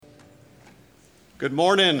Good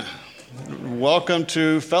morning. Welcome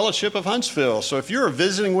to Fellowship of Huntsville. So if you're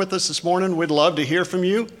visiting with us this morning, we'd love to hear from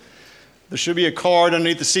you. There should be a card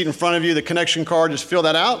underneath the seat in front of you, the connection card. Just fill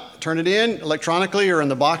that out, turn it in electronically or in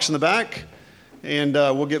the box in the back, and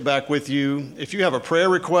we'll get back with you. If you have a prayer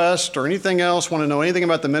request or anything else, want to know anything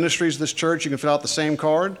about the ministries of this church, you can fill out the same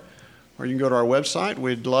card, or you can go to our website.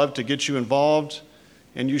 We'd love to get you involved,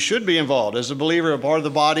 and you should be involved as a believer, a part of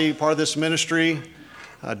the body, part of this ministry,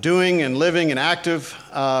 doing and living and active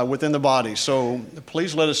within the body. So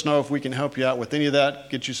please let us know if we can help you out with any of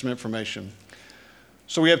that, get you some information.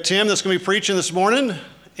 So we have Tim that's going to be preaching this morning,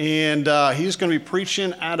 and he's going to be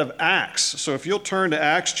preaching out of Acts. So if you'll turn to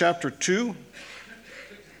Acts chapter 2,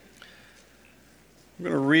 I'm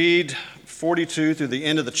going to read 42 through the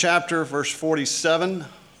end of the chapter, verse 47.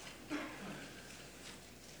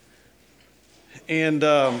 And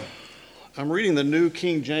I'm reading the New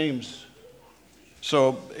King James.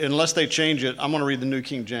 So unless they change it, I'm going to read the New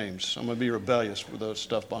King James. I'm going to be rebellious with those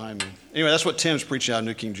stuff behind me. Anyway, that's what Tim's preaching out of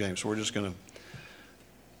New King James. So we're just going to,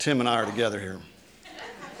 Tim and I are together here.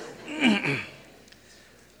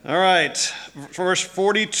 All right, verse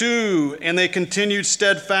 42, and they continued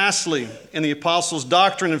steadfastly in the apostles'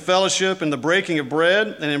 doctrine and fellowship, in the breaking of bread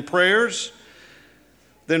and in prayers.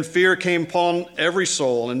 Then fear came upon every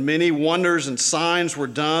soul, and many wonders and signs were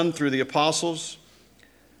done through the apostles.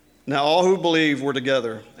 Now all who believed were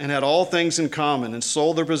together and had all things in common, and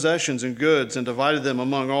sold their possessions and goods and divided them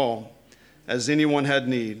among all, as anyone had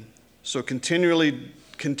need. So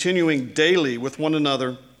continuing daily with one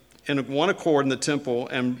another in one accord in the temple,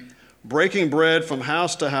 and breaking bread from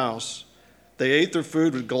house to house, they ate their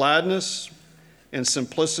food with gladness and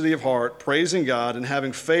simplicity of heart, praising God and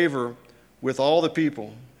having favor with all the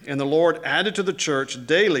people. And the Lord added to the church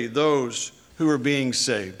daily those who were being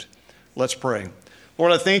saved. Let's pray.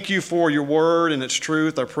 Lord, I thank you for your word and its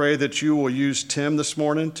truth. I pray that you will use Tim this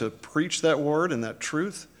morning to preach that word and that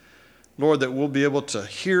truth. Lord, that we'll be able to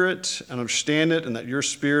hear it and understand it, and that your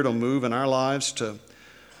spirit will move in our lives to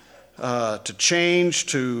change,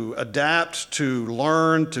 to adapt, to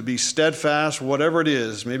learn, to be steadfast, whatever it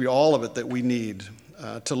is, maybe all of it that we need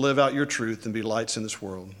to live out your truth and be lights in this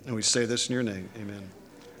world. And we say this in your name. Amen.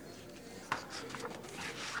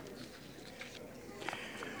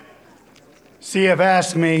 CF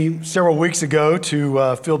asked me several weeks ago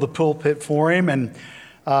to fill the pulpit for him, and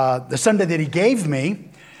the Sunday that he gave me,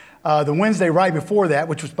 the Wednesday right before that,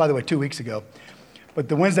 which was, by the way, 2 weeks ago, but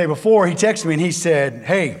the Wednesday before, he texted me and he said,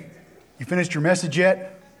 "Hey, you finished your message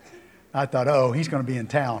yet?" I thought, oh, he's going to be in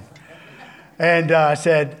town. And I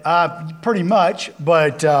said, pretty much,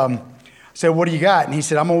 but I said, "What do you got?" And he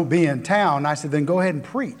said, "I'm going to be in town." And I said, "Then go ahead and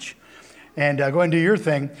preach, and go ahead and do your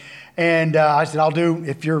thing." And I said, "I'll do,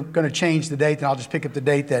 if you're going to change the date, then I'll just pick up the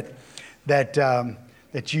date that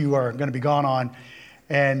you are going to be gone on."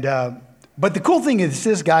 And but the cool thing is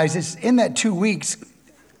this, guys, is in that 2 weeks,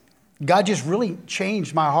 God just really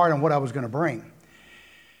changed my heart on what I was going to bring.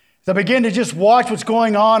 So I began to just watch what's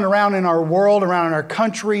going on around in our world, around in our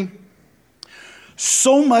country.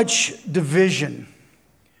 So much division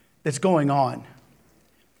that's going on.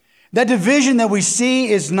 That division that we see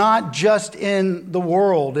is not just in the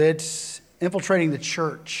world, it's infiltrating the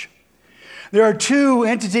church. There are two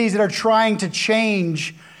entities that are trying to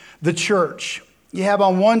change the church. You have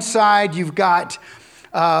on one side, you've got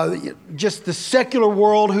just the secular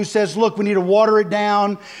world who says, look, we need to water it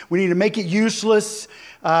down, we need to make it useless.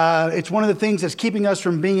 It's one of the things that's keeping us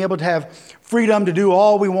from being able to have freedom to do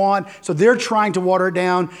all we want. So they're trying to water it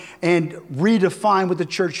down and redefine what the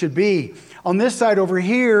church should be. On this side over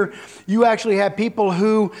here, you actually have people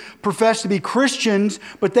who profess to be Christians,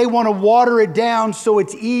 but they want to water it down so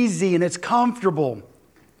it's easy and it's comfortable.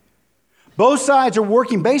 Both sides are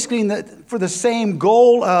working basically for the same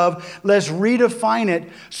goal of let's redefine it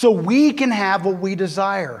so we can have what we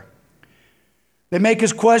desire. They make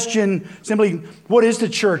us question simply, what is the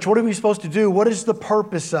church? What are we supposed to do? What is the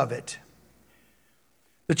purpose of it?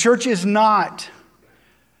 The church is not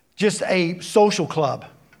just a social club.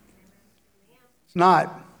 It's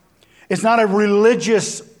not. It's not a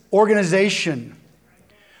religious organization.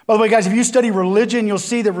 By the way, guys, if you study religion, you'll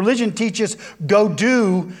see that religion teaches go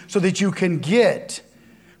do so that you can get.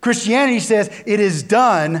 Christianity says it is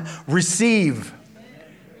done, receive.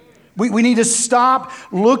 We need to stop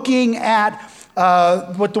looking at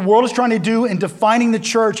what the world is trying to do and defining the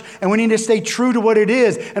church, and we need to stay true to what it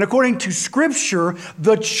is. And according to Scripture,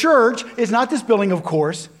 the church is not this building, of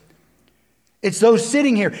course. It's those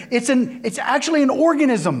sitting here. It's actually an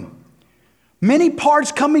organism. Many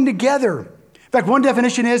parts coming together. In fact, one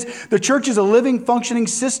definition is the church is a living, functioning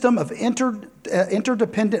system of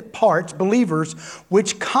interdependent parts, believers,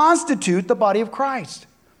 which constitute the body of Christ.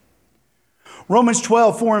 Romans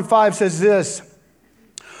 12, 4 and 5 says this,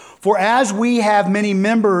 "For as we have many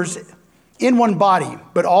members in one body,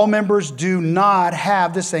 but all members do not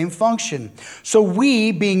have the same function. So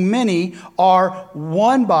we, being many, are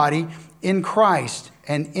one body in Christ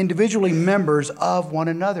and individually members of one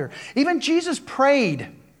another." Even Jesus prayed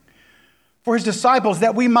for his disciples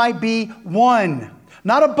that we might be one,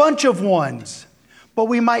 not a bunch of ones, but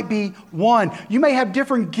we might be one. You may have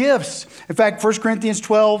different gifts. In fact, 1 Corinthians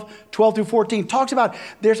 12 through 14 talks about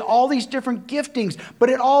there's all these different giftings, but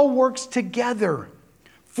it all works together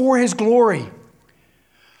for his glory.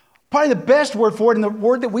 Probably the best word for it, and the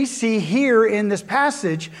word that we see here in this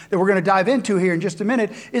passage that we're going to dive into here in just a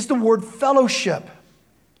minute, is the word fellowship.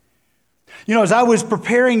 You know, as I was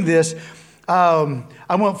preparing this,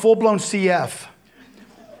 I went full-blown CF.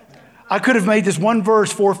 I could have made this one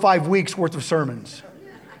verse 4 or 5 weeks worth of sermons.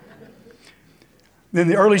 Then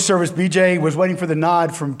the early service, BJ was waiting for the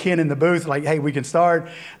nod from Ken in the booth, like, "Hey, we can start."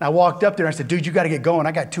 And I walked up there and I said, "Dude, you got to get going.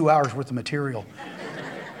 I got 2 hours worth of material."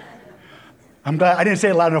 I'm glad I didn't say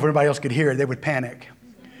it loud enough for everybody else could hear it. They would panic.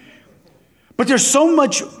 But there's so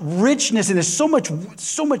much richness and there's so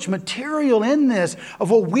much material in this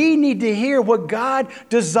of what we need to hear, what God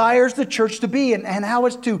desires the church to be and how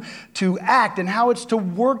it's to act and how it's to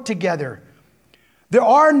work together. There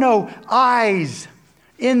are no I's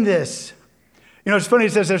in this. You know, it's funny,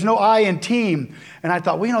 it says there's no I in team. And I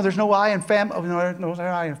thought, well, you know, there's no I in family. Oh, no, there's no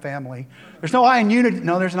I in family. There's no I in unity.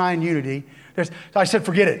 No, there's an I in unity. So I said,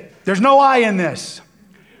 forget it. There's no I in this.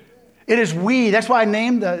 It is we. That's why I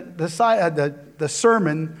named the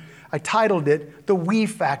sermon, I titled it, The We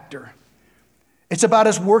Factor. It's about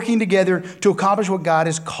us working together to accomplish what God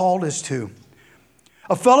has called us to.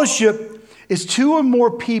 A fellowship is 2 or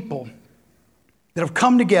more people that have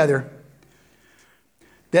come together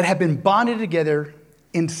that have been bonded together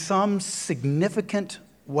in some significant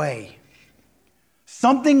way.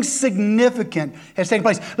 Something significant has taken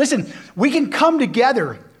place. Listen, we can come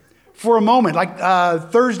together for a moment. Like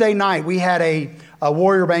Thursday night, we had a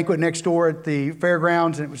warrior banquet next door at the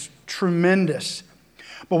fairgrounds, and it was tremendous.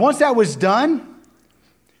 But once that was done,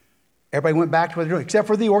 everybody went back to what they're doing, except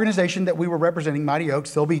for the organization that we were representing, Mighty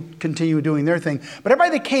Oaks. They'll be continuing doing their thing. But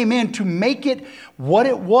everybody that came in to make it what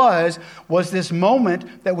it was this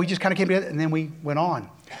moment that we just kind of came together, and then we went on.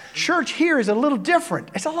 Church here is a little different.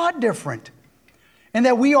 It's a lot different. And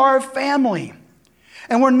that we are a family.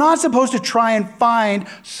 And we're not supposed to try and find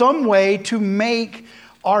some way to make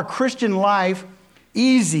our Christian life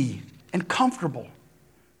easy and comfortable.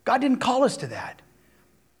 God didn't call us to that.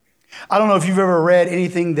 I don't know if you've ever read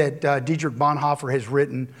anything that Dietrich Bonhoeffer has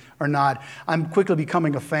written or not. I'm quickly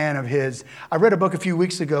becoming a fan of his. I read a book a few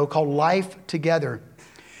weeks ago called Life Together.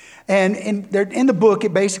 And in the book,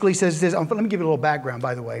 it basically says this. Let me give you a little background,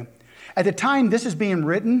 by the way. At the time this is being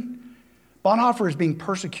written, Bonhoeffer is being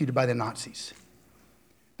persecuted by the Nazis.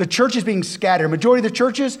 The church is being scattered. A majority of the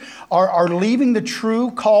churches are leaving the true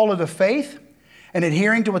call of the faith and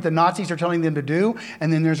adhering to what the Nazis are telling them to do.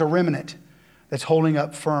 And then there's a remnant that's holding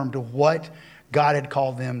up firm to what God had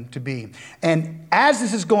called them to be. And as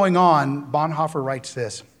this is going on, Bonhoeffer writes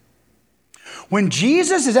this: "When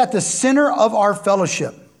Jesus is at the center of our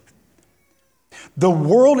fellowship, the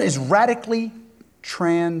world is radically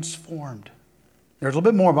transformed." There's a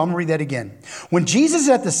little bit more, but I'm going to read that again. When Jesus is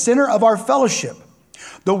at the center of our fellowship,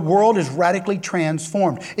 the world is radically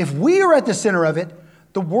transformed. If we are at the center of it,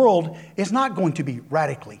 the world is not going to be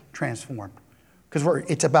radically transformed because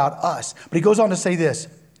it's about us. But he goes on to say this: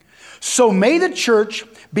 "So may the church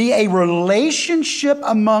be a relationship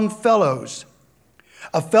among fellows,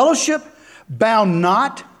 a fellowship bound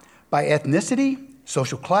not by ethnicity,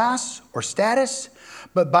 social class, or status,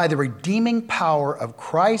 but by the redeeming power of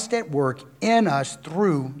Christ at work in us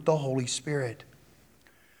through the Holy Spirit."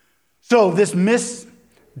 So this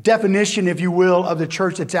misdefinition, if you will, of the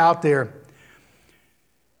church that's out there,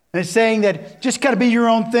 and it's saying that just got to be your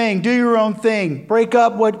own thing, do your own thing, break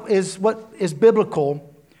up what is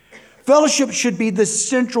biblical. Fellowship should be the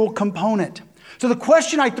central component. So the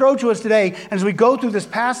question I throw to us today, as we go through this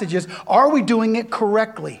passage, is: are we doing it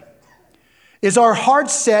correctly? Is our heart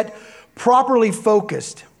set properly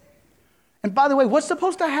focused? And by the way, what's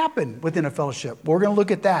supposed to happen within a fellowship? We're going to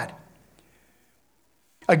look at that.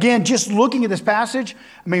 Again, just looking at this passage,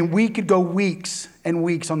 I mean, we could go weeks and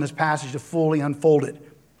weeks on this passage to fully unfold it.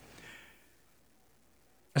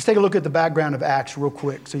 Let's take a look at the background of Acts real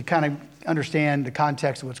quick so you kind of understand the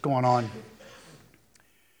context of what's going on.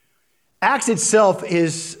 Acts itself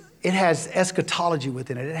is it has eschatology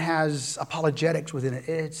within it. It has apologetics within it.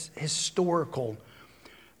 It's historical.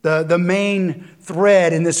 The main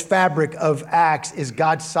thread in this fabric of Acts is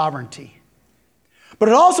God's sovereignty. But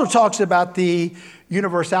it also talks about the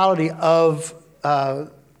universality of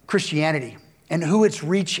Christianity and who it's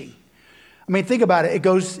reaching. I mean, think about it. It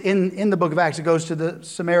goes in the book of Acts, it goes to the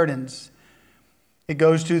Samaritans. It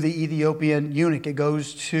goes to the Ethiopian eunuch. It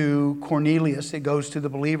goes to Cornelius. It goes to the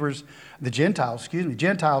believers, Gentiles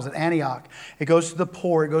at Antioch. It goes to the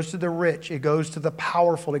poor. It goes to the rich. It goes to the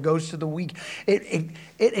powerful. It goes to the weak. It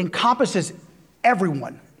encompasses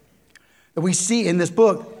everyone that we see in this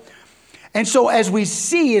book. And so as we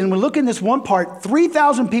see, and we look in this one part,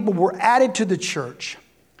 3,000 people were added to the church.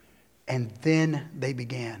 And then they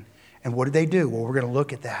began. And what did they do? Well, we're going to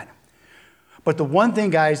look at that. But the one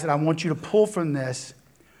thing, guys, that I want you to pull from this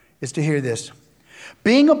is to hear this.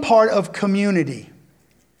 Being a part of community.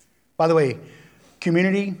 By the way,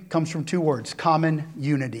 community comes from two words, common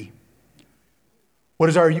unity. What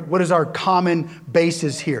is our common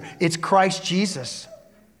basis here? It's Christ Jesus.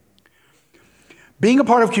 Being a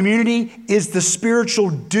part of community is the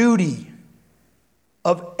spiritual duty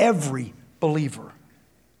of every believer.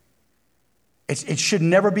 It should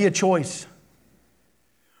never be a choice.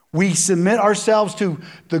 We submit ourselves to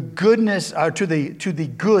the goodness, to the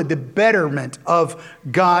good, the betterment of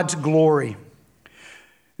God's glory.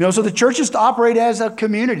 So the church is to operate as a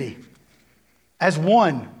community, as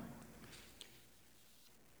one.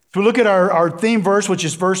 If we look at our theme verse, which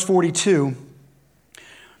is verse 42,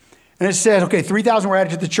 and it says, 3,000 were added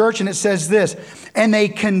to the church, and it says this, and they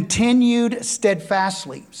continued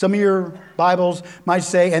steadfastly. Some of your Bibles might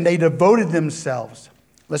say, and they devoted themselves.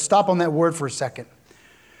 Let's stop on that word for a second.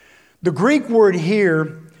 The Greek word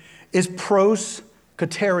here is pros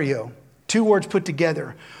katerio, two words put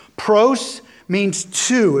together. Pros means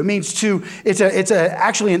to. It means to. It's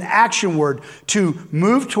actually an action word, to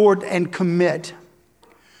move toward and commit.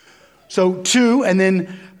 So to, and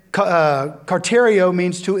then katerio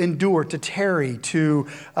means to endure, to tarry, to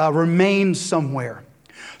remain somewhere.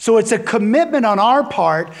 So it's a commitment on our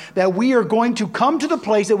part that we are going to come to the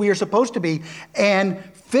place that we are supposed to be and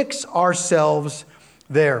fix ourselves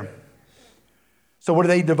there. So what do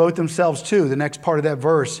they devote themselves to? The next part of that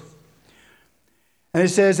verse. And it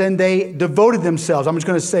says, and they devoted themselves. I'm just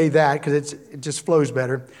going to say that because it just flows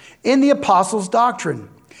better. In the apostles' doctrine.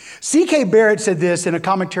 C.K. Barrett said this in a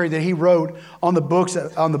commentary that he wrote on the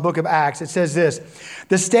book of Acts. It says this,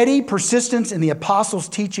 the steady persistence in the apostles'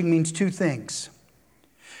 teaching means two things.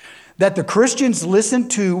 That the Christians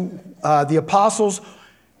listened to the apostles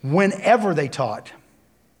whenever they taught.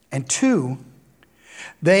 And two,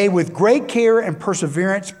 they, with great care and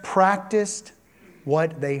perseverance, practiced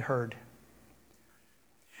what they heard.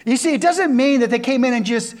 You see, it doesn't mean that they came in and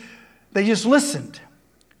just listened.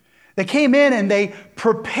 They came in and they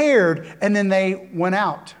prepared and then they went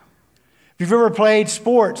out. If you've ever played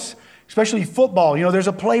sports, especially football, there's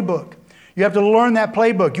a playbook. You have to learn that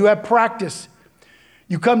playbook. You have practice.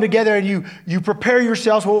 You come together and you prepare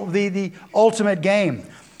yourselves for the ultimate game.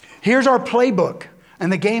 Here's our playbook,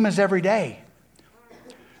 and the game is every day.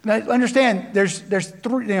 Now, understand, there's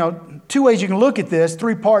two ways you can look at this,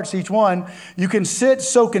 3 parts each one. You can sit,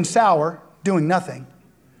 soak, and sour, doing nothing.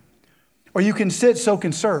 Or you can sit, soak,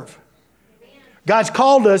 and serve. God's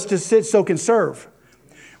called us to sit, soak, and serve.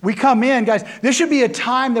 We come in, guys, this should be a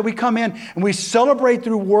time that we come in and we celebrate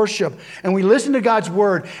through worship and we listen to God's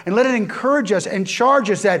word and let it encourage us and charge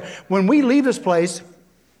us that when we leave this place,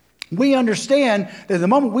 we understand that the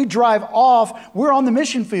moment we drive off, we're on the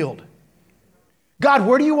mission field. God,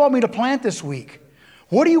 where do you want me to plant this week?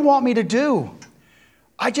 What do you want me to do?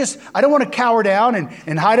 I don't want to cower down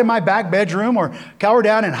and hide in my back bedroom or cower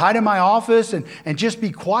down and hide in my office and just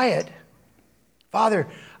be quiet. Father,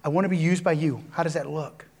 I want to be used by you. How does that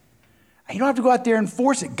look? You don't have to go out there and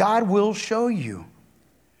force it. God will show you.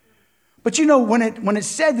 But when it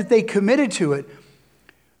said that they committed to it,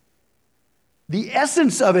 the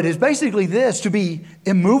essence of it is basically this, to be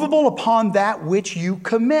immovable upon that which you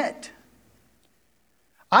commit.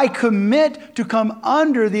 I commit to come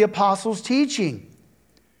under the apostles' teaching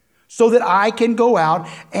so that I can go out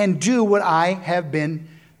and do what I have been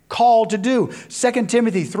called to do. 2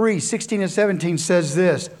 Timothy 3:16 and 17 says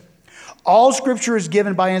this, all scripture is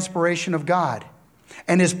given by inspiration of God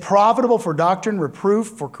and is profitable for doctrine, reproof,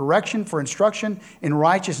 for correction, for instruction in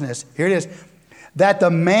righteousness. Here it is, that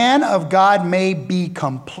the man of God may be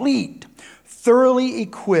complete, thoroughly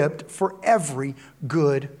equipped for every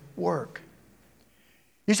good work.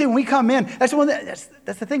 You see, when we come in, that's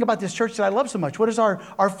the thing about this church that I love so much. What is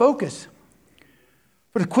our focus?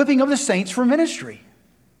 For the equipping of the saints for ministry.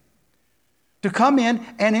 to come in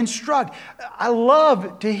and instruct. I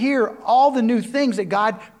love to hear all the new things that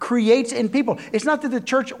God creates in people. It's not that the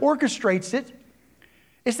church orchestrates it.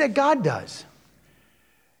 It's that God does.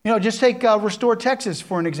 Just take Restore Texas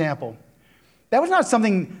for an example. That was not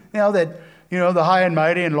something, that, the high and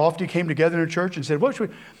mighty and lofty came together in a church and said, what should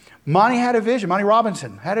we? Monty had a vision. Monty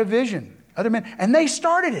Robinson had a vision. Other men, and they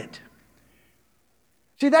started it.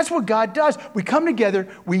 See, that's what God does. We come together,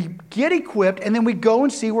 we get equipped, and then we go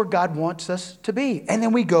and see where God wants us to be. And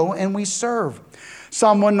then we go and we serve.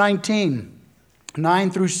 Psalm 119.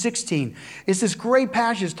 9 through 16. It's this great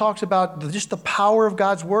passage that talks about just the power of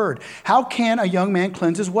God's word. How can a young man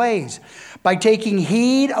cleanse his ways? By taking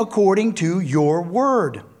heed according to your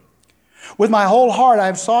word. With my whole heart I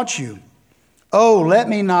have sought you. Oh, let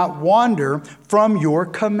me not wander from your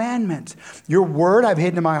commandments. Your word I've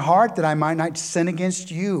hidden in my heart that I might not sin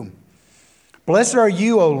against you. Blessed are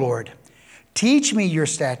you, O Lord. Teach me your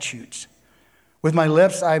statutes. With my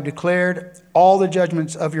lips I have declared all the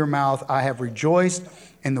judgments of your mouth. I have rejoiced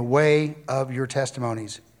in the way of your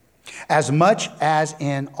testimonies, as much as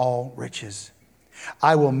in all riches.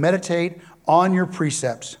 I will meditate on your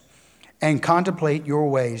precepts and contemplate your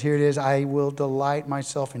ways. Here it is. I will delight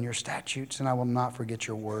myself in your statutes, and I will not forget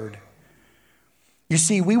your word. You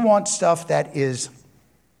see, we want stuff that is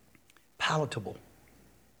palatable.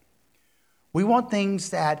 We want things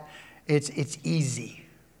that it's easy.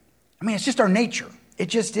 I mean, it's just our nature. It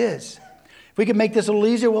just is. If we can make this a little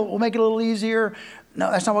easier, we'll make it a little easier. No,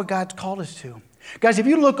 that's not what God's called us to. Guys, if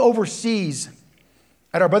you look overseas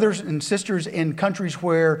at our brothers and sisters in countries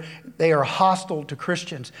where they are hostile to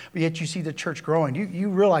Christians, but yet you see the church growing, you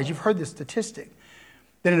realize, you've heard this statistic,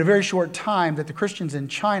 that in a very short time that the Christians in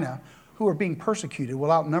China who are being persecuted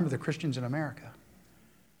will outnumber the Christians in America.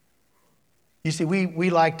 You see, we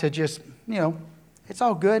like to just, it's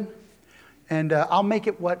all good. And I'll make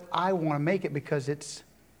it what I want to make it because it's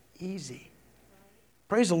easy.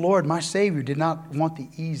 Praise the Lord, my Savior did not want the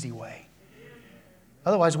easy way.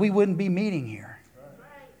 Otherwise, we wouldn't be meeting here.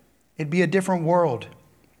 It'd be a different world.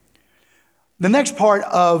 The next part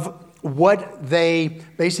of what they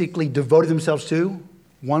basically devoted themselves to,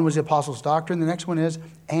 one was the apostles' doctrine. The next one is,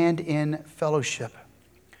 and in fellowship.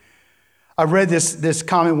 I read this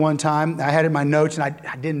comment one time. I had it in my notes, and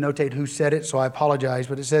I didn't notate who said it, so I apologize.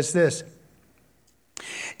 But it says this.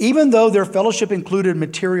 Even though their fellowship included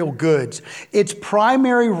material goods, its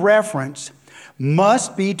primary reference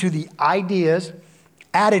must be to the ideas,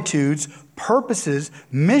 attitudes, purposes,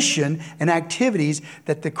 mission, and activities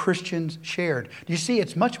that the Christians shared. Do you see?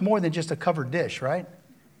 It's much more than just a covered dish, right?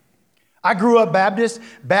 I grew up Baptist.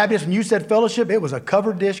 When you said fellowship, it was a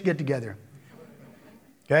covered dish get together.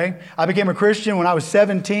 Okay? I became a Christian when I was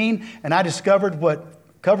 17, and I discovered what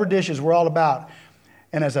covered dishes were all about.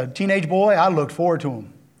 And as a teenage boy, I looked forward to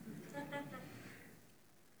them.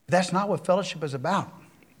 That's not what fellowship is about.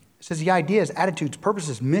 It says the ideas, attitudes,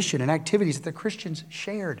 purposes, mission, and activities that the Christians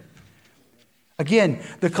shared. Again,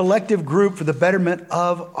 the collective group for the betterment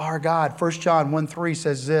of our God. 1 John 1:3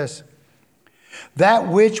 says this. That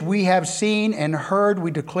which we have seen and heard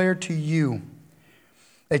we declare to you,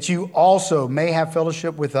 that you also may have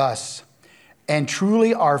fellowship with us. And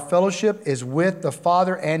truly our fellowship is with the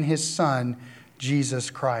Father and His Son, Jesus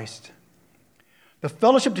Christ. The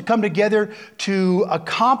fellowship to come together to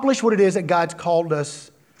accomplish what it is that God's called us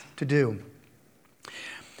to do.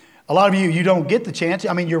 A lot of you don't get the chance.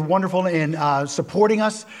 I mean, you're wonderful in supporting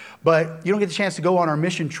us, but you don't get the chance to go on our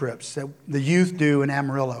mission trips that the youth do in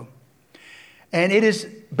Amarillo. And it is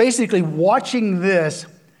basically watching this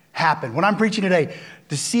happen. When I'm preaching today,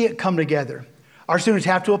 to see it come together. Our students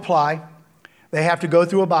have to apply. They have to go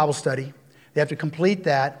through a Bible study. They have to complete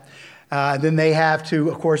that. Then they have to,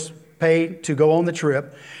 of course, pay to go on the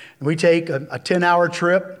trip. And we take a 10-hour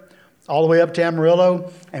trip all the way up to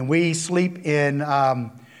Amarillo, and we sleep in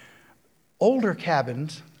older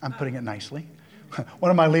cabins. I'm putting it nicely. One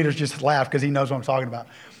of my leaders just laughed because he knows what I'm talking about.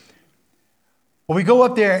 Well, we go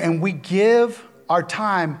up there and we give our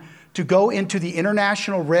time to go into the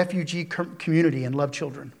international refugee community and love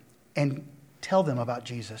children and tell them about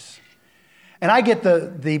Jesus. And I get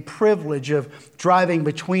the privilege of driving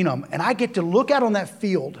between them. And I get to look out on that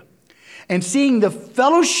field and seeing the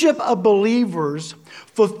fellowship of believers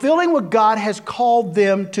fulfilling what God has called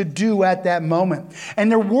them to do at that moment.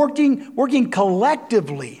 And they're working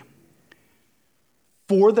collectively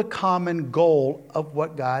for the common goal of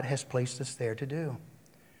what God has placed us there to do.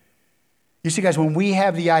 You see, guys, when we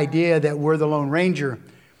have the idea that we're the Lone Ranger,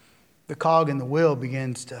 the cog in the wheel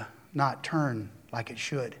begins to not turn like it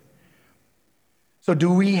should. So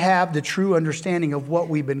do we have the true understanding of what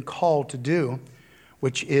we've been called to do,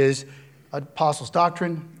 which is apostles'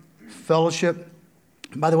 doctrine, fellowship.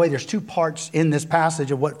 By the way, there's two parts in this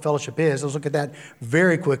passage of what fellowship is. Let's look at that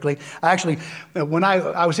very quickly. Actually, when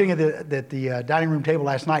I was sitting at the dining room table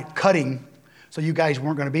last night cutting, so you guys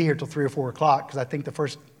weren't going to be here till 3 or 4 o'clock because I think the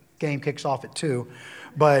first game kicks off at 2.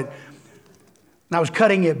 But I was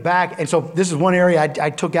cutting it back, and so this is one area I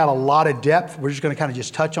took out a lot of depth. We're just going to kind of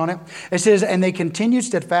just touch on it. It says, and they continued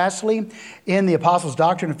steadfastly in the apostles'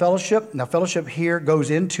 doctrine and fellowship. Now, fellowship here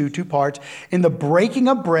goes into 2 parts. In the breaking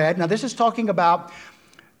of bread. Now, this is talking about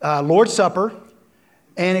Lord's Supper,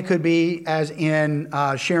 and it could be as in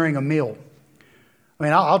sharing a meal. I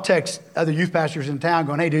mean, I'll text other youth pastors in town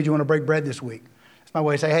going, hey, dude, you want to break bread this week? That's my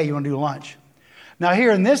way to say, hey, you want to do lunch? Now,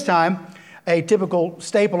 here in this time, a typical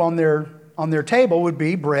staple on their table would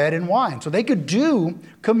be bread and wine. So they could do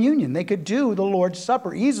communion. They could do the Lord's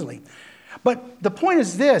Supper easily. But the point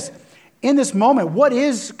is this. In this moment, what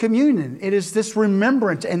is communion? It is this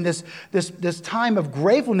remembrance and this time of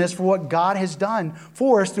gratefulness for what God has done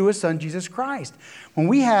for us through His Son, Jesus Christ. When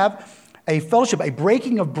we have a fellowship, a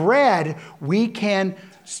breaking of bread, we can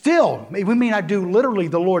still, we may not do literally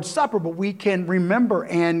the Lord's Supper, but we can remember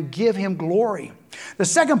and give Him glory. The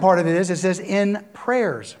second part of it is, it says, in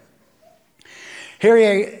prayers.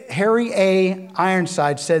 Harry A.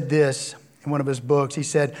 Ironside said this in one of his books. He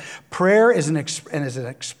said, prayer is an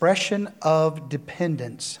expression of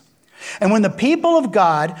dependence. And when the people of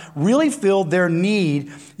God really feel their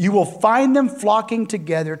need, you will find them flocking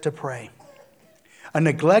together to pray. A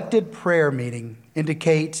neglected prayer meeting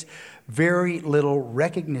indicates very little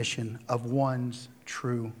recognition of one's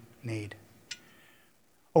true need.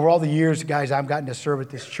 Over all the years, guys, I've gotten to serve at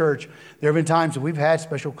this church, there have been times that we've had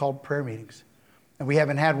special called prayer meetings. And we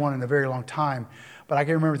haven't had one in a very long time. But I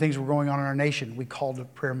can remember things were going on in our nation. We called a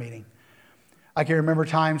prayer meeting. I can remember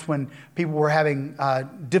times when people were having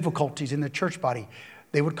difficulties in the church body.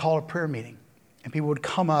 They would call a prayer meeting. And people would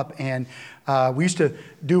come up, and we used to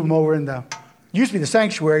do them over in used to be the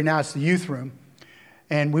sanctuary, now it's the youth room.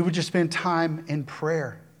 And we would just spend time in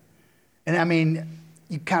prayer. And I mean,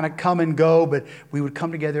 you kind of come and go, but we would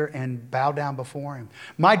come together and bow down before Him.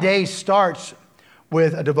 My day starts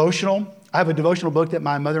with a devotional. I have a devotional book that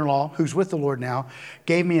my mother-in-law, who's with the Lord now,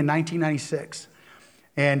 gave me in 1996.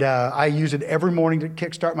 And I use it every morning to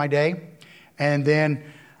kickstart my day. And then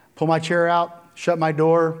pull my chair out, shut my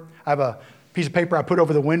door. I have a piece of paper I put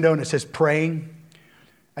over the window and it says praying.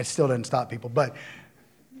 It still doesn't stop people, but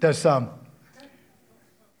it does some.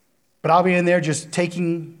 But I'll be in there just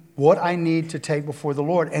taking what I need to take before the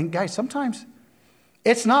Lord. And guys, sometimes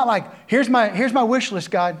it's not like, here's my wish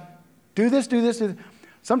list, God. Do this, do this, do this.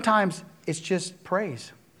 Sometimes it's just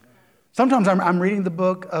praise. Sometimes I'm reading the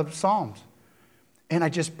book of Psalms and I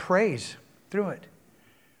just praise through it.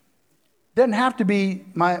 Doesn't have to be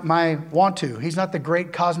my want to. He's not the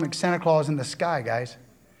great cosmic Santa Claus in the sky, guys.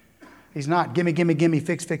 He's not. Gimme, gimme, gimme,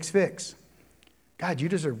 fix, fix, fix. God, you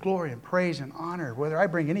deserve glory and praise and honor. Whether I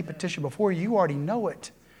bring any petition before you, you already know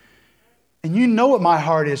it. And you know what my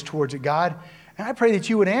heart is towards it, God. And I pray that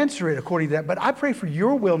you would answer it according to that. But I pray for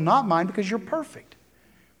your will, not mine, because you're perfect.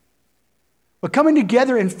 But coming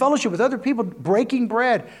together in fellowship with other people, breaking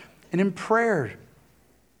bread and in prayer.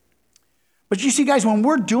 But you see, guys, when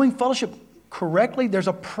we're doing fellowship correctly, there's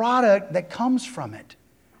a product that comes from it.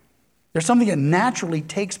 There's something that naturally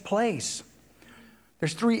takes place.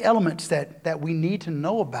 There's 3 elements that we need to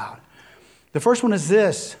know about. The first one is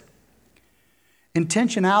this.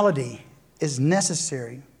 Intentionality is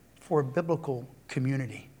necessary for a biblical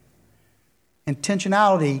community.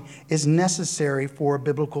 Intentionality is necessary for a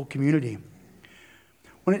biblical community.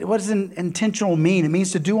 What does intentional mean? It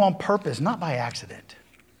means to do on purpose, not by accident.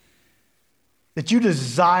 That you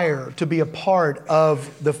desire to be a part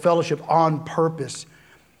of the fellowship on purpose.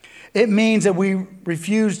 It means that we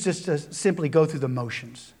refuse just to simply go through the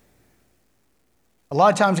motions. A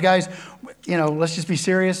lot of times, guys, let's just be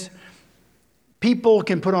serious. People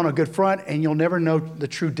can put on a good front and you'll never know the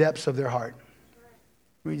true depths of their heart.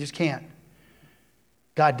 We just can't.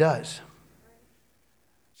 God does.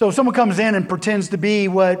 So if someone comes in and pretends to be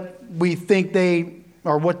what we think they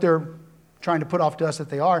are, what they're trying to put off to us that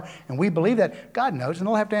they are, and we believe that, God knows, and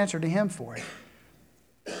they'll have to answer to Him for it.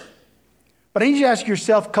 But I need you to ask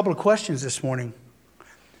yourself a couple of questions this morning.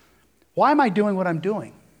 Why am I doing what I'm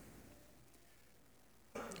doing?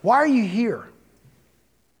 Why are you here?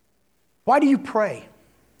 Why do you pray?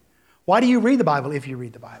 Why do you read the Bible if you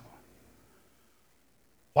read the Bible?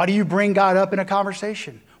 Why do you bring God up in a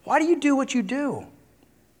conversation? Why do you do what you do?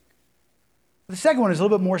 The second one is a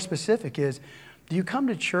little bit more specific is, do you come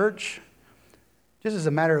to church just as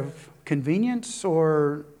a matter of convenience,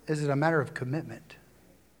 or is it a matter of commitment?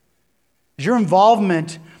 Is your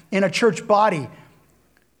involvement in a church body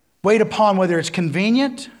Wait upon whether it's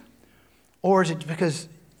convenient or is it because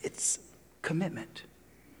it's commitment.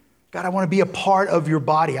 God, I want to be a part of your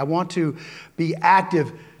body. I want to be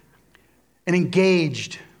active and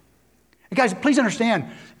engaged. And guys, please understand,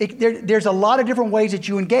 there's a lot of different ways that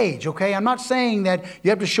you engage, okay? I'm not saying that you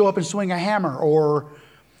have to show up and swing a hammer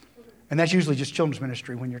and that's usually just children's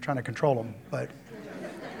ministry when you're trying to control them, but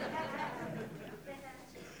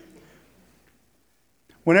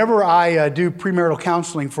whenever I do premarital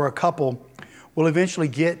counseling for a couple, we'll eventually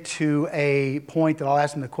get to a point that I'll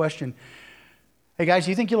ask them the question, hey guys,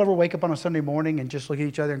 do you think you'll ever wake up on a Sunday morning and just look at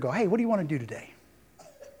each other and go, hey, what do you want to do today?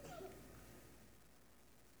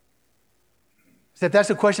 So if that's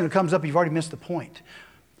the question that comes up, you've already missed the point.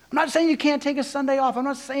 I'm not saying you can't take a Sunday off. I'm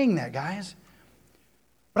not saying that, guys.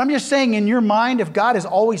 But I'm just saying in your mind, if God is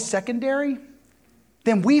always secondary,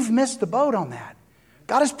 then we've missed the boat on that.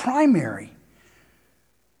 God is primary.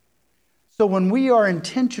 So when we are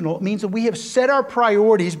intentional, it means that we have set our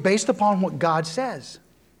priorities based upon what God says.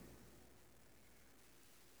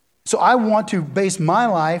 So I want to base my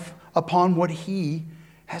life upon what He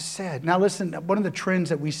has said. Now listen, one of the trends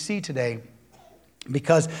that we see today,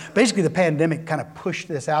 because basically the pandemic kind of pushed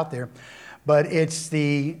this out there, but it's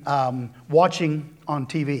the watching on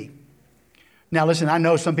TV. Now listen, I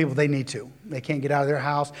know some people, they need to. They can't get out of their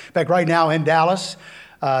house. In fact, right now in Dallas,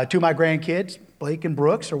 two of my grandkids, Blake and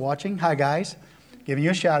Brooks, are watching. Hi, guys. Giving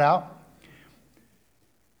you a shout out.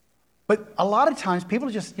 But a lot of times people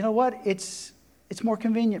just, you know what? It's more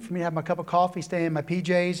convenient for me to have my cup of coffee, stay in my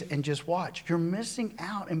PJs, and just watch. You're missing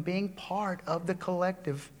out and being part of the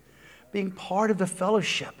collective, being part of the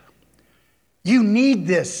fellowship. You need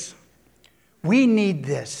this. We need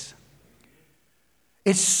this.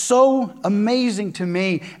 It's so amazing to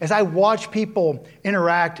me as I watch people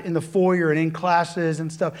interact in the foyer and in classes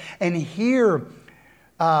and stuff and hear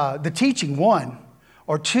the teaching, one,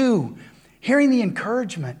 or two, hearing the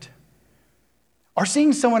encouragement, or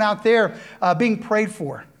seeing someone out there being prayed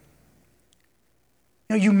for.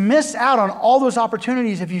 You know, you miss out on all those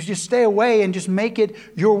opportunities if you just stay away and just make it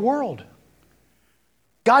your world.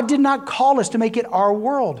 God did not call us to make it our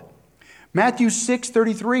world. Matthew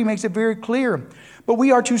 6:33 makes it very clear. But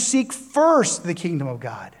we are to seek first the kingdom of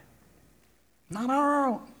God. Not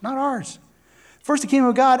ours. First the kingdom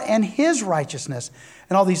of God and His righteousness,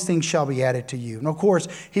 and all these things shall be added to you. And of course,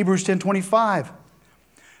 Hebrews 10:25.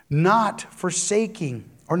 Not forsaking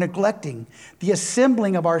or neglecting the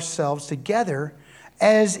assembling of ourselves together,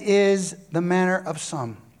 as is the manner of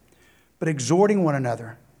some, but exhorting one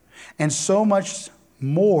another, and so much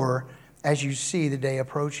more as you see the day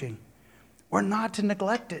approaching. We're not to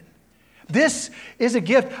neglect it. This is a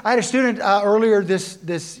gift. I had a student earlier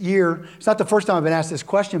this year. It's not the first time I've been asked this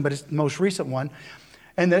question, but it's the most recent one.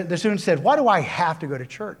 And the student said, why do I have to go to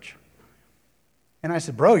church? And I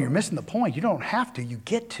said, bro, you're missing the point. You don't have to. You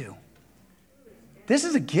get to. This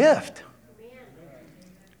is a gift.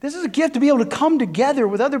 This is a gift to be able to come together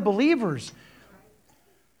with other believers.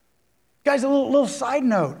 Guys, a little side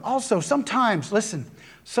note. Also, sometimes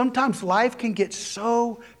life can get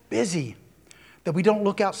so busy that we don't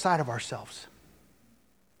look outside of ourselves.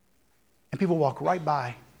 And people walk right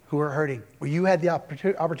by who are hurting, where you had the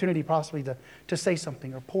opportunity possibly to say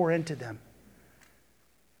something or pour into them.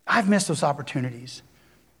 I've missed those opportunities.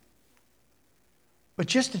 But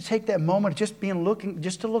just to take that moment, just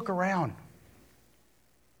to look around.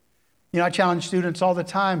 You know, I challenge students all the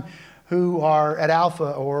time who are at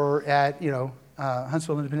Alpha or at,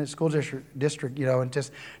 Huntsville Independent School District, and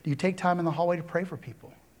just, do you take time in the hallway to pray for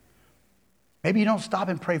people? Maybe you don't stop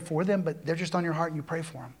and pray for them, but they're just on your heart and you pray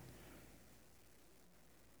for them.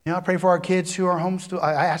 I pray for our kids who are homeschooled.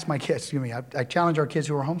 I ask my kids, I challenge our kids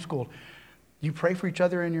who are homeschooled. You pray for each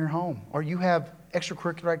other in your home, or you have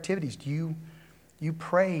extracurricular activities. Do you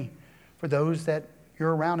pray for those that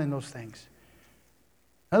you're around in those things?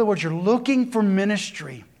 In other words, you're looking for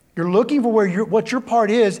ministry. You're looking for what your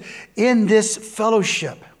part is in this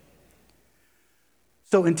fellowship.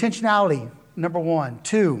 So intentionality, number one.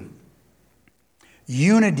 2,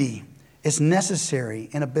 unity is necessary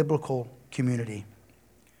in a biblical community.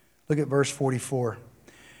 Look at verse 44.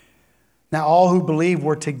 Now all who believed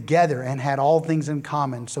were together and had all things in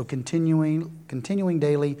common. So continuing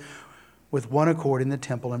daily with one accord in the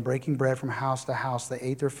temple and breaking bread from house to house, they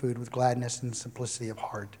ate their food with gladness and simplicity of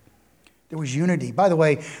heart. There was unity. By the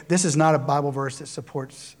way, this is not a Bible verse that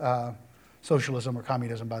supports socialism or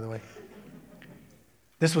communism, by the way.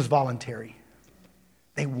 This was voluntary.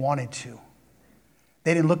 They wanted to.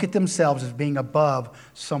 They didn't look at themselves as being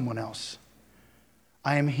above someone else.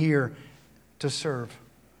 I am here to serve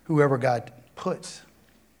whoever God puts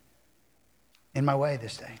in my way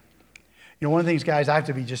this day. You know, one of the things, guys, I have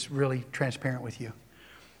to be just really transparent with you.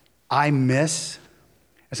 And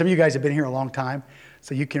some of you guys have been here a long time,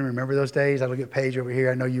 so you can remember those days. I look at Paige over here.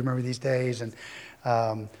 I know you remember these days, and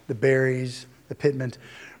the Berries, the Pittmans.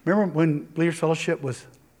 Remember when Believers Fellowship was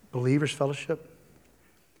Believers Fellowship?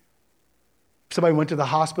 Somebody went to the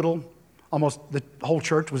hospital. Almost the whole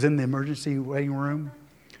church was in the emergency waiting room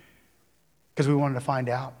because we wanted to find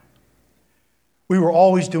out. We were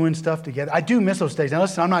always doing stuff together. I do miss those days. Now,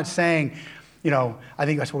 listen, I'm not saying, I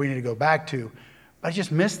think that's what we need to go back to. But I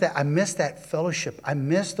just miss that. I miss that fellowship. I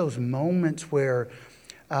miss those moments where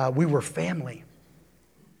we were family.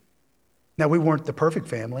 Now, we weren't the perfect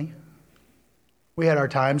family. We had our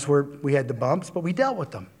times where we had the bumps, but we dealt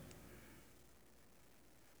with them.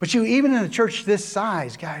 But even in a church this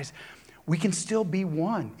size, guys, we can still be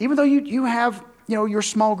one. Even though you have your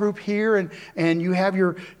small group here and you have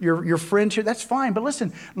your friends here, that's fine. But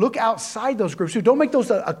listen, look outside those groups too. Don't make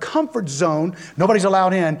those a comfort zone. Nobody's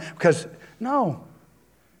allowed in because, no.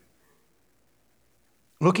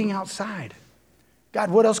 Looking outside.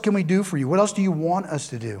 God, what else can we do for you? What else do you want us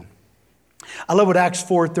to do? I love what Acts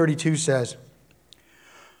 4:32 says.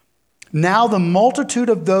 Now the multitude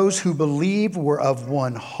of those who believed were of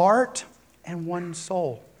one heart and one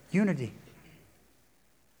soul. Unity.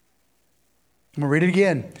 I'm going to read it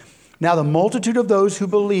again. Now the multitude of those who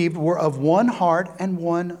believed were of one heart and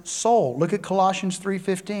one soul. Look at Colossians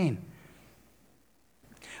 3:15.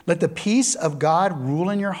 Let the peace of God rule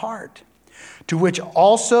in your heart, to which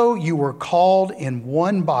also you were called in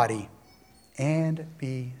one body, and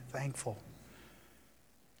be thankful.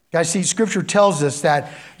 Guys, see, Scripture tells us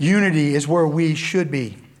that unity is where we should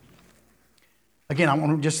be. Again, I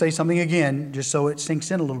want to just say something again, just so it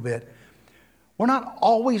sinks in a little bit. We're not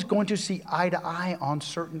always going to see eye to eye on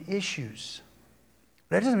certain issues.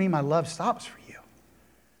 But that doesn't mean my love stops for you.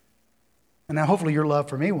 And now hopefully your love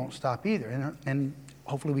for me won't stop either. And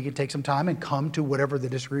hopefully we can take some time and come to whatever the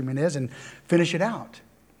disagreement is and finish it out.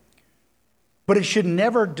 But it should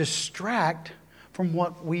never distract from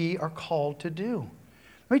what we are called to do.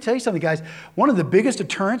 Let me tell you something, guys. One of the biggest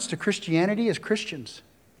deterrents to Christianity is Christians.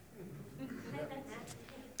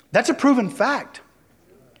 That's a proven fact.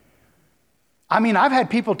 I mean, I've had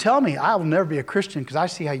people tell me, I will never be a Christian because I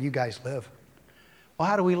see how you guys live. Well,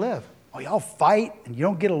 how do we live? Well, y'all fight and you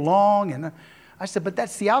don't get along. And I said, but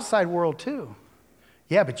that's the outside world too.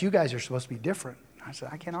 Yeah, but you guys are supposed to be different. I said,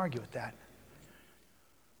 I can't argue with that.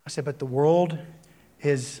 I said, but the world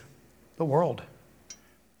is the world.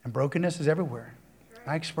 And brokenness is everywhere.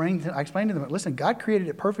 I explained to them, listen, God created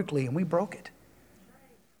it perfectly and we broke it.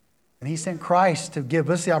 And he sent Christ to give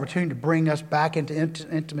us the opportunity to bring us back into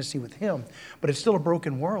intimacy with him. But it's still a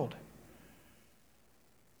broken world.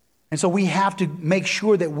 And so we have to make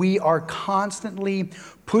sure that we are constantly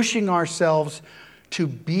pushing ourselves to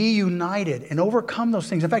be united and overcome those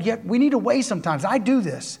things. In fact, we need to weigh sometimes. I do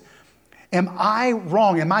this. Am I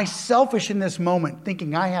wrong? Am I selfish in this moment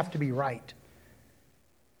thinking I have to be right?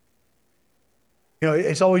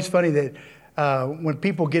 It's always funny that when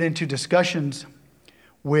people get into discussions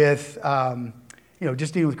with,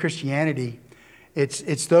 just dealing with Christianity,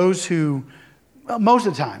 it's those who, most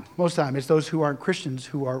of the time, it's those who aren't Christians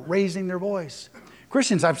who are raising their voice.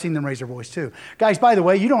 Christians, I've seen them raise their voice too. Guys, by the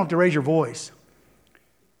way, you don't have to raise your voice.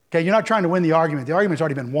 Okay, you're not trying to win the argument. The argument's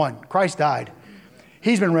already been won. Christ died.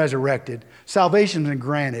 He's been resurrected. Salvation's been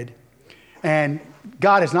granted. And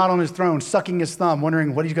God is not on his throne sucking his thumb,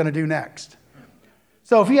 wondering what he's going to do next.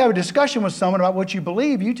 So if you have a discussion with someone about what you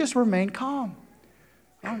believe, you just remain calm.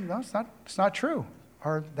 Oh, no, it's not true.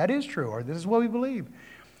 Or that is true. Or this is what we believe.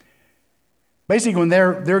 Basically, when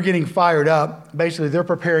they're getting fired up, basically they're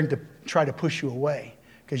preparing to try to push you away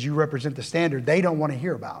because you represent the standard they don't want to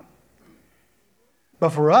hear about. But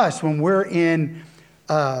for us, when we're in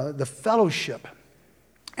the fellowship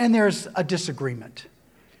and there's a disagreement,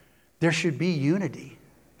 there should be unity.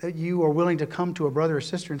 That you are willing to come to a brother or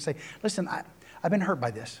sister and say, listen, I've been hurt by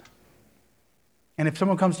this. And if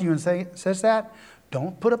someone comes to you and says that,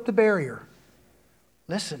 don't put up the barrier.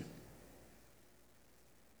 Listen.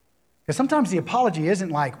 Because sometimes the apology isn't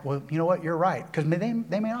like, well, you know what, you're right. Because they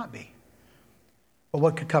may not be. But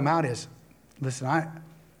what could come out is, listen,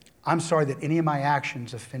 I'm sorry that any of my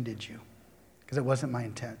actions offended you. Because it wasn't my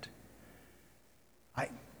intent.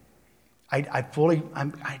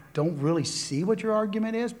 I don't really see what your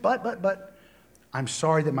argument is, but I'm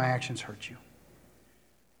sorry that my actions hurt you.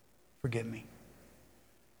 Forgive me.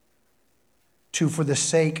 For the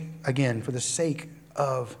sake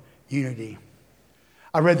of unity.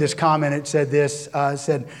 I read this comment. It said this. It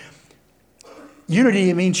said, unity,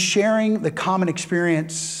 it means sharing the common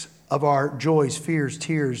experience of our joys, fears,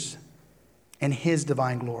 tears, and his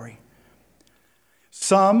divine glory.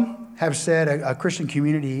 Some have said a Christian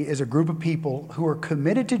community is a group of people who are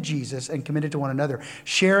committed to Jesus and committed to one another,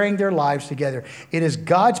 sharing their lives together. It is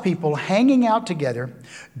God's people hanging out together,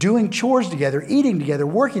 doing chores together, eating together,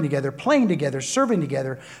 working together, playing together, serving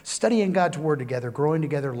together, studying God's word together, growing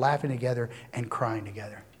together, laughing together, and crying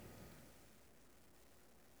together.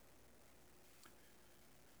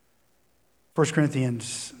 1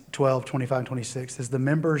 Corinthians 12, 25, and 26 says, the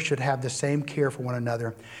members should have the same care for one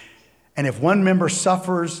another. And if one member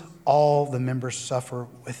suffers, all the members suffer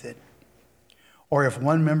with it. Or if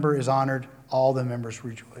one member is honored, all the members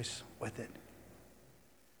rejoice with it.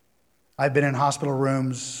 I've been in hospital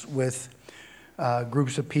rooms with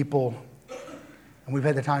groups of people, and we've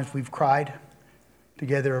had the times we've cried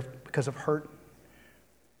together because of hurt,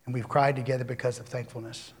 and we've cried together because of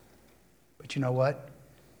thankfulness. But you know what?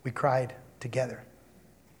 We cried together.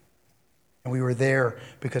 And we were there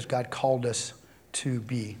because God called us to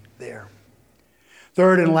be there.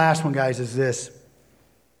 Third and last one, guys, is this.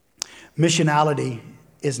 Missionality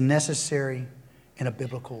is necessary in a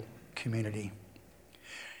biblical community.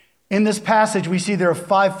 In this passage, we see there are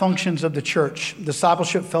 5 functions of the church: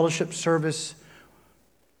 discipleship, fellowship, service,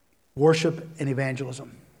 worship, and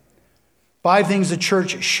evangelism. 5 things the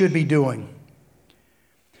church should be doing.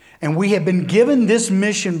 And we have been given this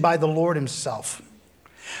mission by the Lord himself.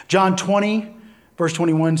 John 20, verse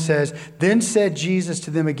 21 says, then said Jesus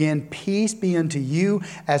to them again, peace be unto you.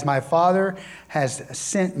 As my Father has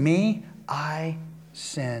sent me, I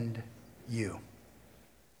send you.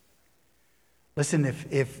 Listen,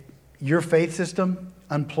 if your faith system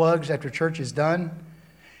unplugs after church is done,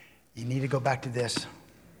 you need to go back to this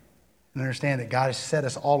and understand that God has set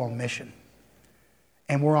us all on mission.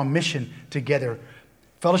 And we're on mission together.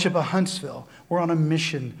 Fellowship of Huntsville, we're on a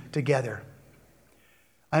mission together.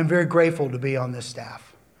 I'm very grateful to be on this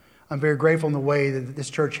staff. I'm very grateful in the way that this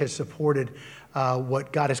church has supported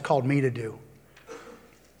what God has called me to do.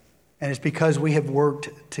 And it's because we have worked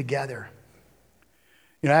together.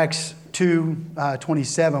 You know, Acts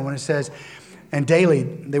 2:27, when it says, and daily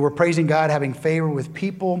they were praising God, having favor with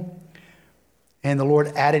people, and the Lord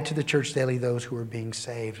added to the church daily those who were being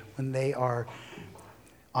saved. When they are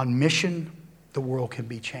on mission, the world can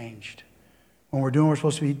be changed. When we're doing what we're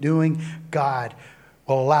supposed to be doing, God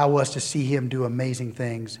will allow us to see him do amazing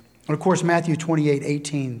things. And of course, Matthew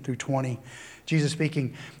 28:18-20, Jesus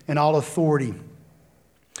speaking, and all authority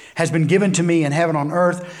has been given to me in heaven and on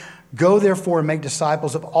earth. Go therefore and make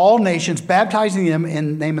disciples of all nations, baptizing them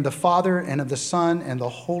in the name of the Father and of the Son and the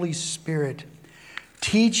Holy Spirit,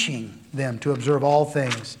 teaching them to observe all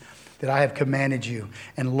things that I have commanded you.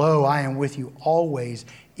 And lo, I am with you always,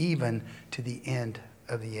 even to the end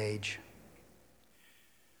of the age.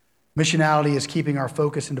 Missionality is keeping our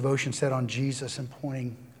focus and devotion set on Jesus and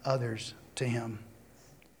pointing others to him.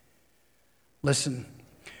 Listen,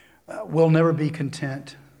 we'll never be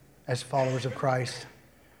content as followers of Christ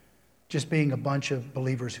just being a bunch of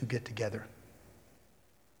believers who get together,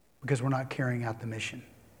 because we're not carrying out the mission.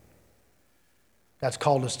 God's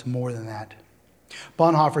called us to more than that.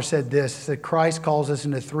 Bonhoeffer said this, that Christ calls us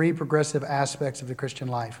into 3 progressive aspects of the Christian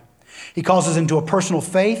life. He calls us into a personal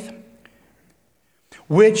faith,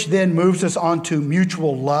 which then moves us on to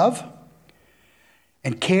mutual love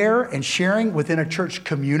and care and sharing within a church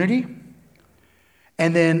community,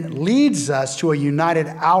 and then leads us to a united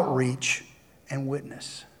outreach and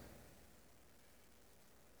witness.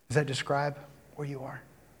 Does that describe where you are?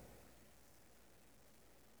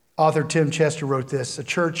 Author Tim Chester wrote this, a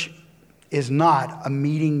church is not a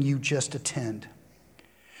meeting you just attend.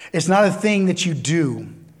 It's not a thing that you do.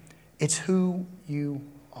 It's who you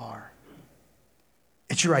are.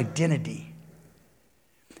 It's your identity.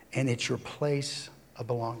 And it's your place of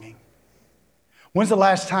belonging. When's the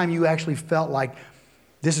last time you actually felt like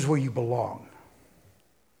this is where you belong?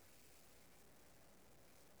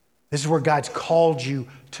 This is where God's called you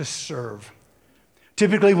to serve.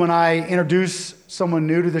 Typically, when I introduce someone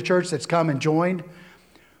new to the church that's come and joined,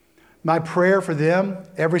 my prayer for them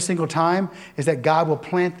every single time is that God will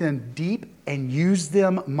plant them deep and use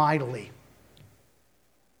them mightily.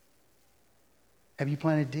 Have you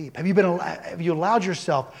planted deep? Have you allowed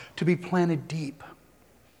yourself to be planted deep?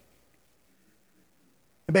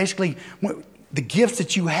 Basically, the gifts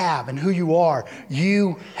that you have and who you are,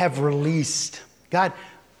 you have released. God,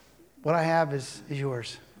 what I have is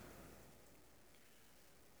yours.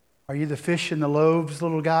 Are you the fish and the loaves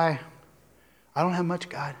little guy? I don't have much,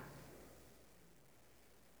 God.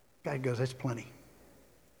 God goes, that's plenty.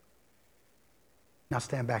 Now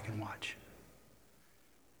stand back and watch.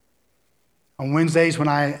 On Wednesdays, when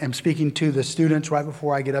I am speaking to the students right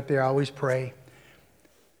before I get up there, I always pray.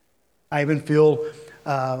 I even feel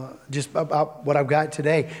just about what I've got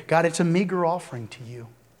today. God, it's a meager offering to you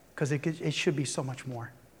because it should be so much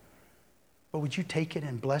more. But would you take it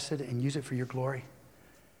and bless it and use it for your glory?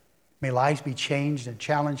 May lives be changed and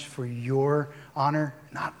challenged for your honor,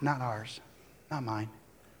 not ours, not mine.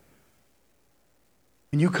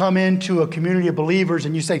 When you come into a community of believers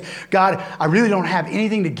and you say, God, I really don't have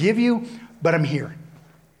anything to give you, but I'm here.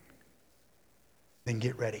 Then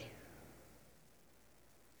get ready.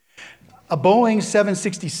 A Boeing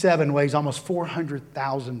 767 weighs almost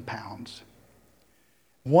 400,000 pounds.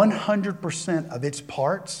 100% of its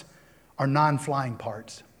parts are non-flying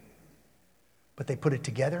parts. But they put it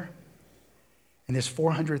together, and this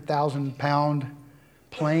 400,000-pound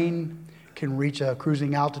plane can reach a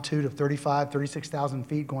cruising altitude of 36,000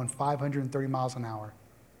 feet, going 530 miles an hour.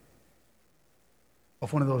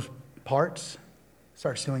 If one of those parts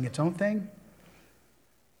starts doing its own thing,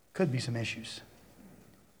 could be some issues.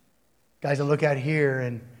 Guys, I look out here,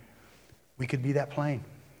 and we could be that plane.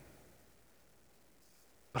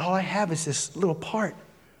 But all I have is this little part.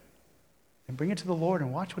 And bring it to the Lord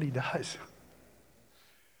and watch what he does.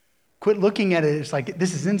 Quit looking at it as like,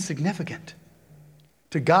 this is insignificant.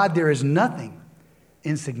 To God, there is nothing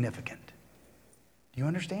insignificant. Do you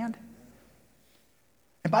understand?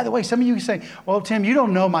 And by the way, some of you say, well, Tim, you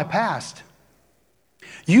don't know my past.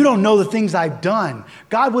 You don't know the things I've done.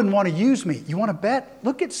 God wouldn't want to use me. You want to bet?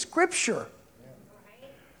 Look at Scripture.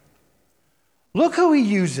 Look who he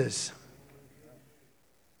uses.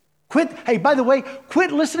 Hey, by the way,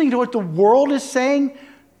 quit listening to what the world is saying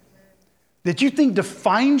that you think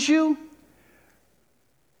defines you.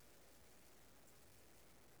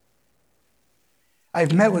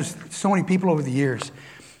 I've met with so many people over the years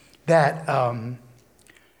that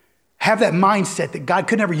have that mindset that God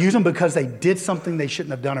could never use them because they did something they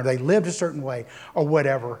shouldn't have done, or they lived a certain way, or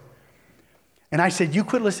whatever. And I said, you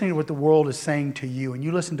quit listening to what the world is saying to you, and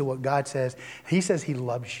you listen to what God says. He says he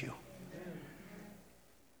loves you.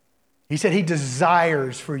 He said he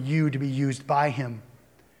desires for you to be used by him.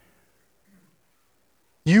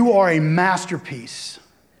 You are a masterpiece,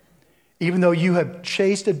 even though you have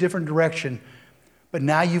chased a different direction, but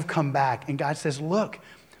now you've come back. And God says, look,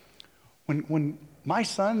 when my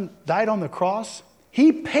son died on the cross,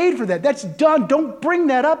 he paid for that. That's done. Don't bring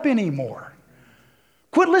that up anymore.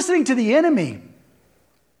 Quit listening to the enemy.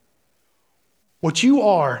 What you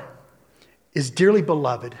are is dearly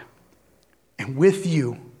beloved, and with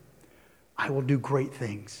you, I will do great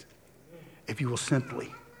things if you will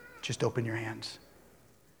simply just open your hands.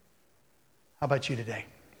 How about you today?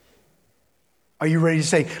 Are you ready to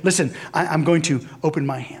say, listen, I'm going to open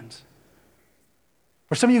my hands?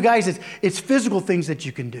 For some of you guys, it's physical things that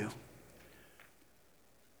you can do.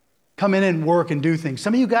 Come in and work and do things.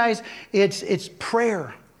 Some of you guys, it's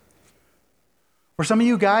prayer. For some of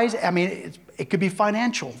you guys, it could be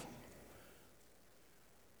financial. For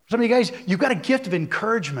some of you guys, you've got a gift of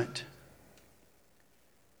encouragement.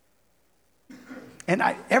 And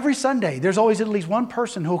every Sunday, there's always at least one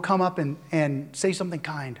person who will come up and say something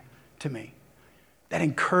kind to me. That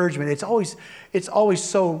encouragement, it's always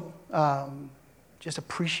so just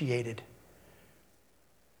appreciated.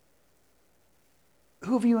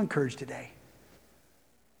 Who have you encouraged today?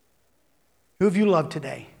 Who have you loved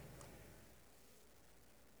today?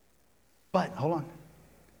 But, hold on,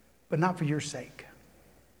 but not for your sake.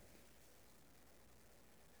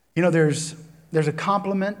 You know, there's a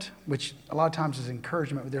compliment, which a lot of times is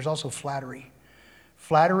encouragement, but there's also flattery.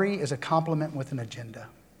 Flattery is a compliment with an agenda,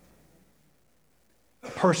 a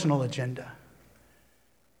personal agenda.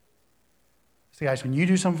 See, guys, when you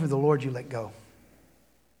do something for the Lord, you let go.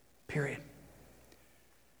 Period.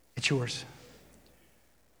 It's yours.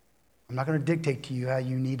 I'm not going to dictate to you how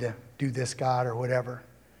you need to do this, God, or whatever.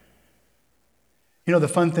 You know, the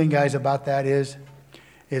fun thing, guys, about that is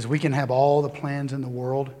we can have all the plans in the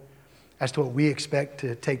world as to what we expect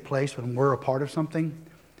to take place when we're a part of something.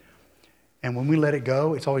 And when we let it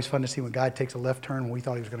go, it's always fun to see when God takes a left turn when we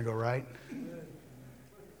thought he was going to go right.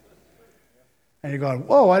 And you're going,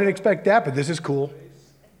 whoa, I didn't expect that, but this is cool.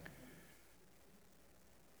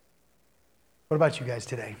 What about you guys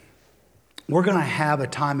today? We're going to have a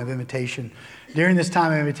time of invitation. During this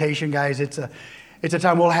time of invitation, guys, it's a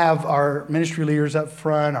time we'll have our ministry leaders up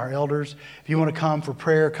front, our elders. If you want to come for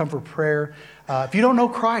prayer, come for prayer. If you don't know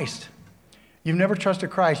Christ, you've never trusted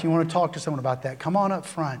Christ, you want to talk to someone about that, come on up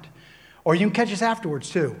front. Or you can catch us afterwards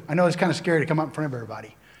too. I know it's kind of scary to come up in front of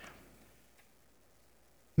everybody.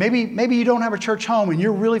 Maybe you don't have a church home and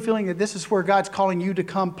you're really feeling that this is where God's calling you to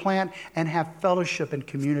come plant and have fellowship and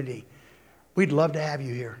community. We'd love to have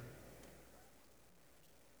you here.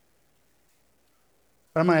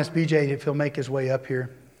 But I'm going to ask BJ if he'll make his way up here.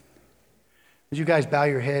 Would you guys bow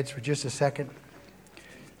your heads for just a second?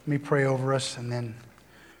 Let me pray over us, and then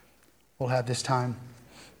we'll have this time.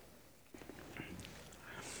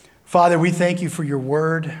 Father, we thank you for your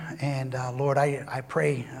word. And Lord, I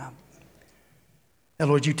pray that,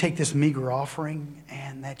 Lord, you take this meager offering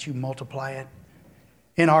and that you multiply it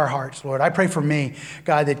in our hearts, Lord. I pray for me,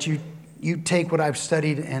 God, that you take what I've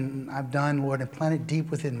studied and I've done, Lord, and plant it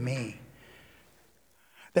deep within me.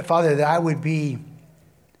 That, Father, that I would be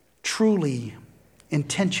truly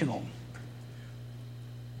intentional,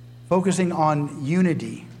 focusing on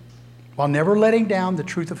unity while never letting down the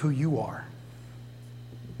truth of who you are.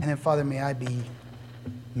 And then, Father, may I be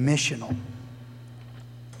missional.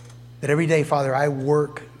 That every day, Father, I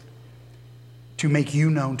work to make you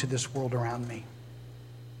known to this world around me.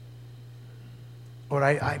 Lord,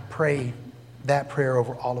 I pray that prayer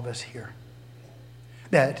over all of us here.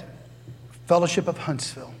 That Fellowship of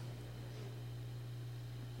Huntsville,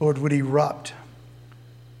 Lord, would erupt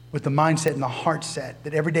with the mindset and the heart set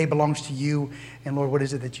that every day belongs to you. And Lord, what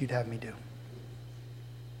is it that you'd have me do?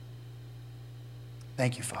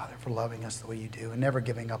 Thank you, Father, for loving us the way you do and never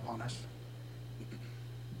giving up on us.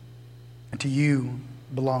 And to you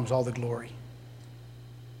belongs all the glory.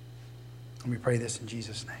 And we pray this in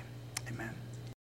Jesus' name. Amen.